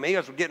don't know, maybe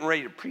I was getting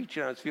ready to preach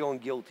and I was feeling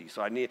guilty.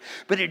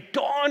 But it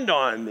dawned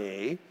on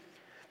me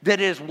that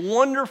as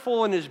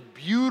wonderful and as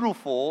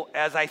beautiful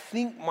as I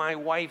think my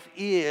wife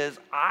is,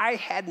 I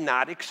had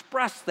not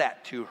expressed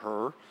that to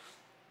her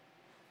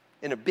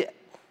in a bit.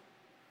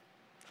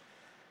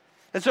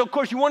 And so, of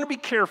course, you want to be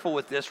careful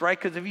with this, right?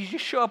 Because if you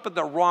just show up at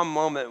the wrong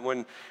moment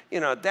when,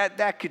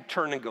 that could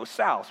turn and go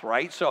south,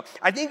 right? So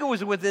I think it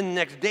was within the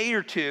next day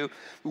or two,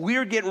 we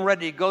were getting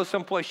ready to go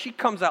someplace. She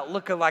comes out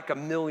looking like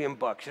 $1 million.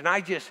 And I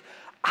just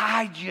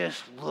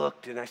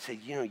looked and I said,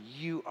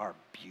 you are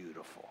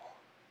beautiful.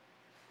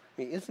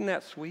 I mean, isn't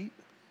that sweet,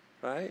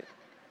 right?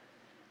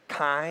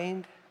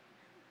 Kind.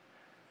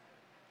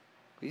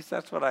 At least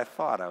that's what I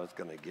thought I was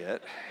going to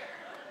get.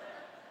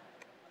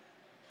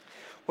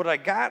 What I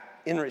got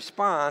in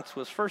response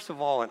was, first of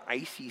all, an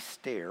icy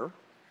stare,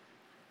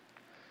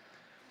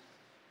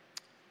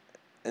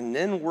 and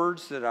then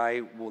words that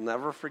I will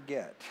never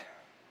forget.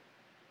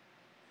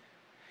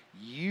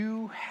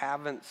 You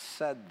haven't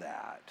said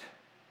that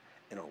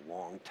in a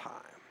long time.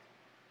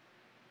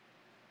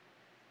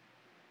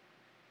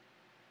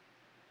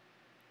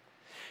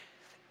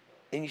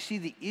 And you see,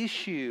 the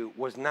issue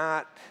was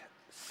not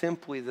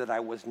simply that I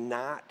was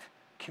not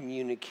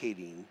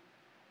communicating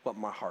what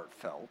my heart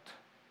felt.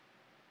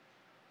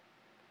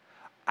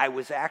 I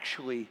was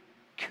actually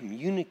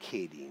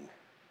communicating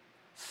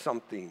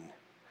something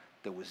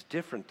that was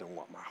different than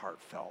what my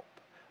heart felt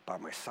by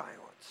my silence.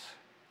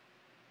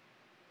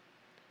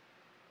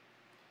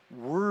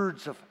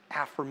 Words of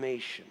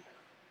affirmation,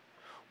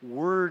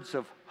 words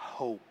of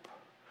hope,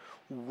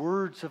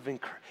 words of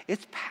encouragement.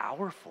 It's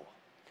powerful.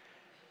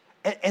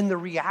 And the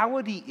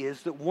reality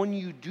is that when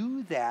you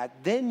do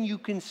that, then you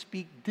can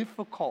speak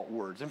difficult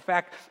words. In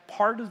fact,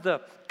 part of the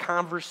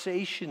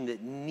conversation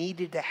that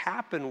needed to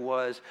happen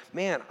was,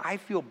 man, I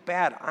feel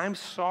bad. I'm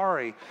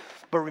sorry.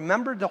 But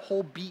remember the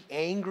whole be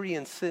angry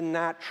and sin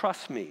not.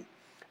 Trust me.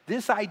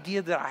 This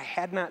idea that I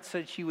had not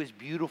said she was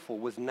beautiful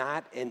was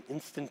not an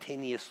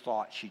instantaneous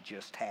thought she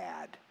just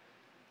had.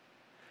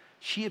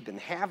 She had been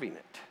having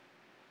it.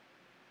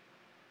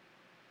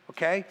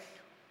 Okay?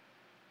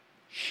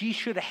 She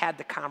should have had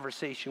the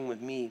conversation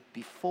with me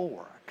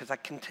before, because I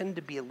can tend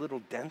to be a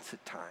little dense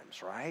at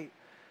times, right?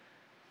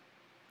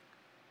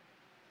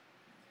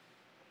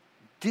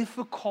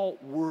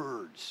 Difficult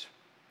words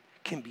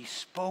can be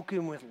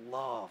spoken with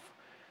love,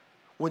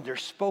 when they're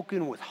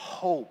spoken with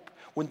hope,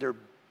 when they're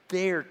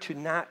there to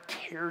not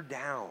tear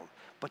down,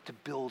 but to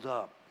build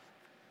up.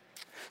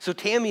 So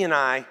Tammy and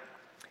I,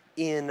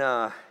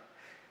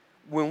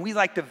 when we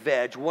like to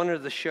veg, one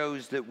of the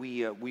shows that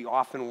we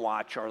often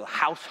watch are the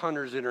House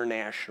Hunters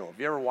International. Have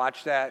you ever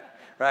watched that?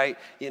 Right?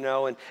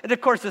 And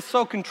of course it's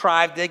so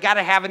contrived. They got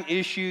to have an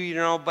issue,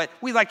 but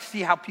we like to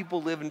see how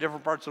people live in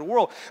different parts of the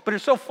world. But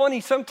it's so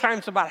funny,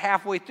 sometimes about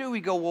halfway through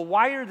we go, well,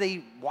 why are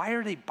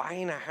they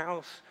buying a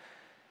house?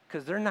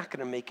 Because they're not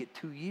going to make it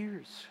 2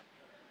 years.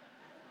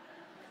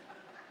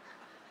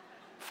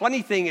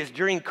 Funny thing is,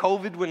 during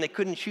COVID, when they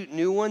couldn't shoot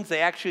new ones,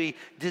 they actually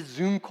did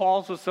Zoom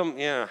calls with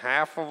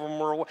half of them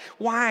were away.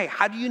 Why?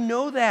 How do you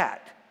know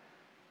that?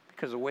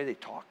 Because of the way they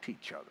talk to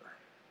each other.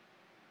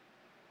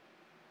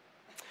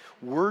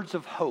 Words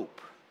of hope,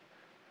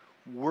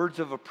 words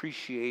of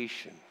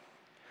appreciation,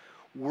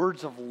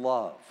 words of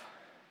love,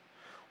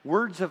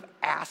 words of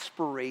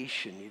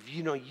aspiration. If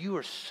you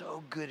are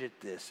so good at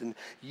this, and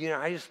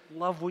I just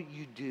love what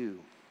you do.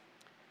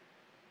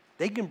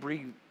 They can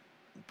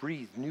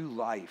breathe new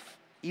life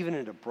even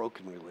in a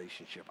broken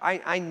relationship.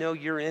 I know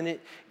you're in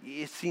it.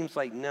 It seems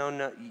like,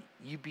 no,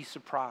 you'd be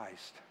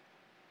surprised.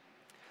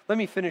 Let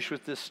me finish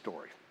with this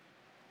story.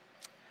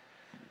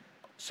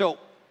 So,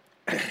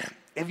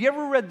 have you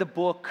ever read the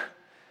book,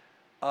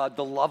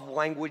 The Love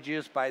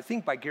Languages, by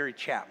Gary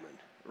Chapman?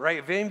 Right?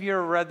 Have any of you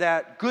ever read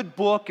that? Good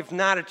book. If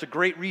not, it's a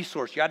great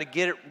resource. You ought to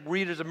get it,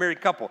 read it as a married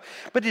couple.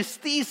 But his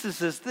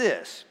thesis is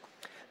this,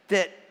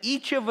 that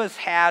each of us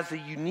has a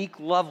unique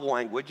love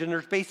language, and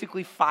there's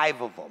basically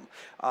 5 of them.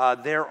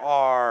 There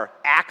are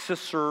acts of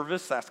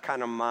service, that's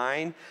kind of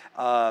mine.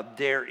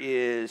 There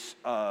is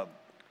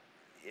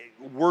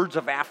words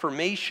of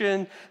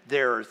affirmation.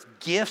 There's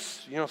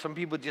gifts. You know, some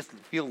people just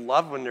feel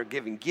love when they're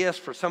giving gifts.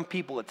 For some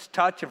people, it's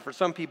touch. And for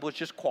some people, it's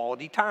just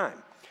quality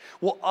time.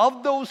 Well,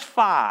 of those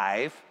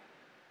 5,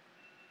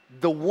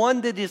 the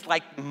one that is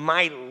like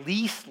my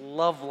least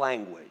love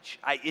language,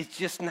 it's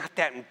just not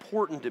that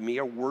important to me,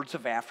 are words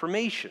of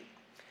affirmation.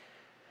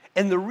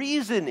 And the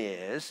reason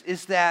is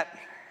that,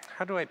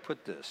 how do I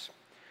put this?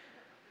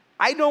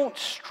 I don't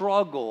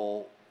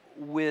struggle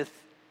with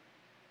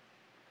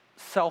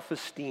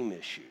self-esteem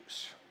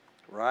issues,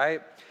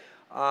 right?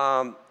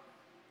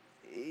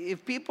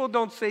 If people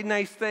don't say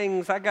nice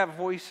things, I got a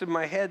voice in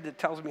my head that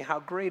tells me how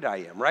great I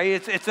am,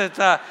 right?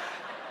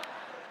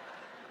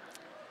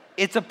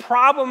 It's a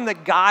problem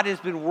that God has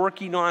been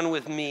working on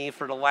with me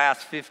for the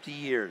last 50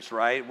 years,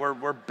 right?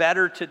 We're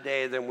better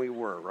today than we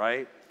were,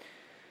 right?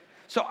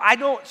 So I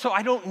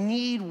don't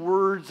need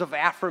words of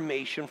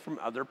affirmation from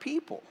other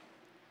people.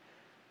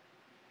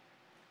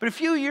 But a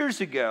few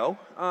years ago,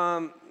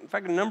 in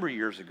fact, a number of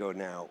years ago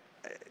now,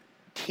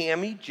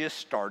 Tammy just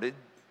started.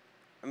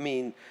 I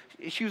mean,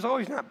 she was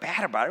always not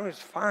bad about it. It was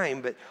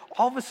fine, but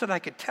all of a sudden I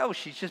could tell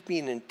she's just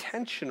being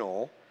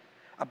intentional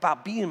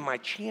about being my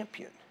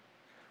champion.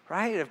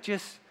 Right? Of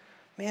just,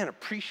 man,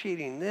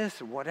 appreciating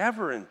this or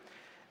whatever.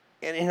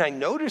 And I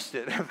noticed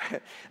it.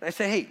 And I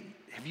said, hey,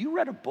 have you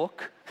read a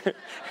book?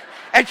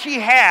 And she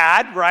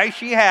had, right?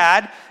 She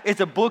had.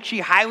 It's a book she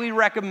highly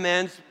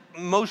recommends.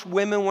 Most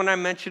women, when I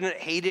mention it,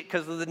 hate it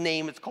because of the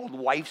name. It's called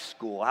Wife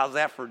School. How's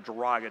that for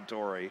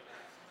derogatory?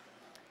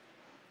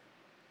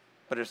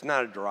 But it's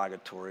not a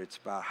derogatory. It's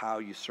about how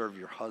you serve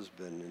your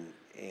husband.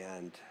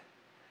 And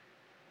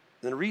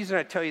the reason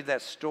I tell you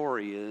that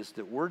story is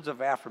that words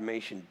of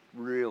affirmation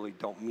really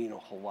don't mean a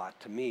whole lot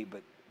to me,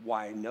 but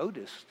why I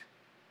noticed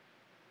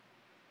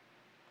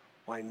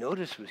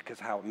was because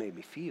how it made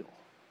me feel.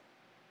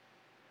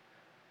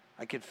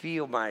 I could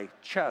feel my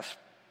chest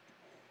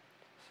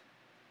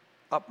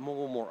up a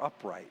little more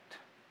upright.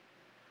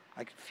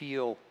 I could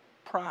feel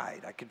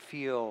pride. I could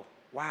feel,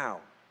 wow,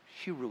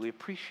 she really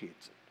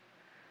appreciates it.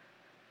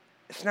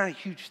 It's not a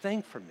huge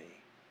thing for me,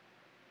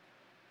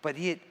 but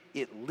it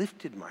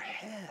lifted my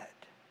head.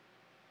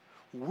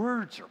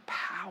 Words are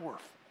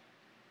powerful.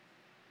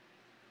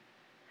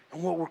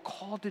 And what we're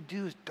called to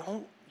do is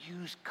don't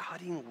use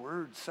cutting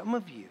words. Some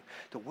of you,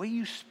 the way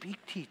you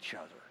speak to each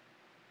other,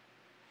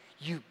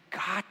 you've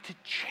got to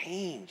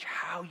change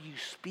how you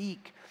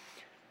speak.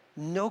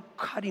 No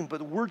cutting,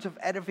 but words of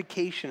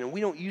edification. And we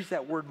don't use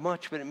that word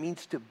much, but it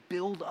means to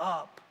build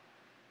up.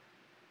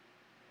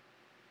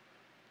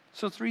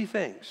 So 3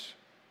 things.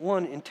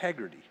 1,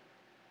 integrity.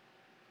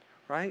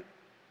 Right?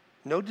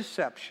 No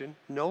deception,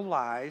 no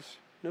lies,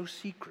 no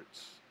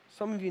secrets.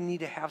 Some of you need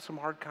to have some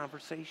hard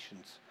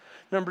conversations.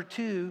 Number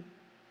 2,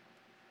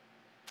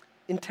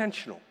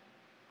 intentional.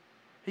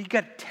 You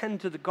got to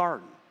tend to the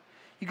garden.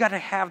 You got to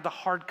have the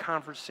hard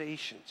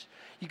conversations.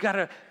 You got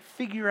to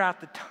figure out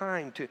the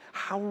time to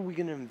how are we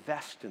going to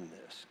invest in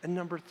this. And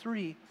number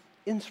 3,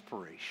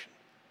 inspiration.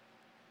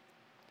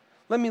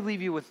 Let me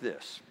leave you with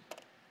this.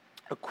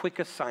 A quick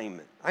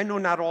assignment. I know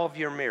not all of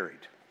you are married,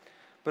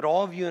 but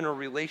all of you in a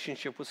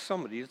relationship with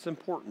somebody that's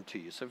important to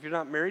you. So if you're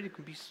not married, it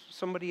can be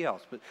somebody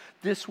else. But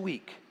this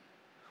week,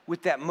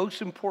 with that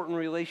most important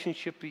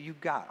relationship that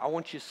you've got, I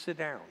want you to sit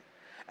down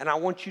and I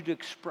want you to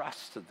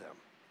express to them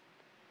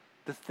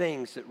the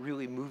things that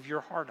really move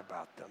your heart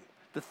about them,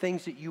 the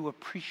things that you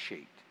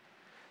appreciate,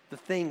 the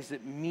things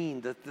that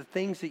mean, the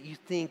things that you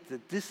think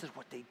that this is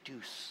what they do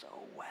so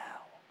well.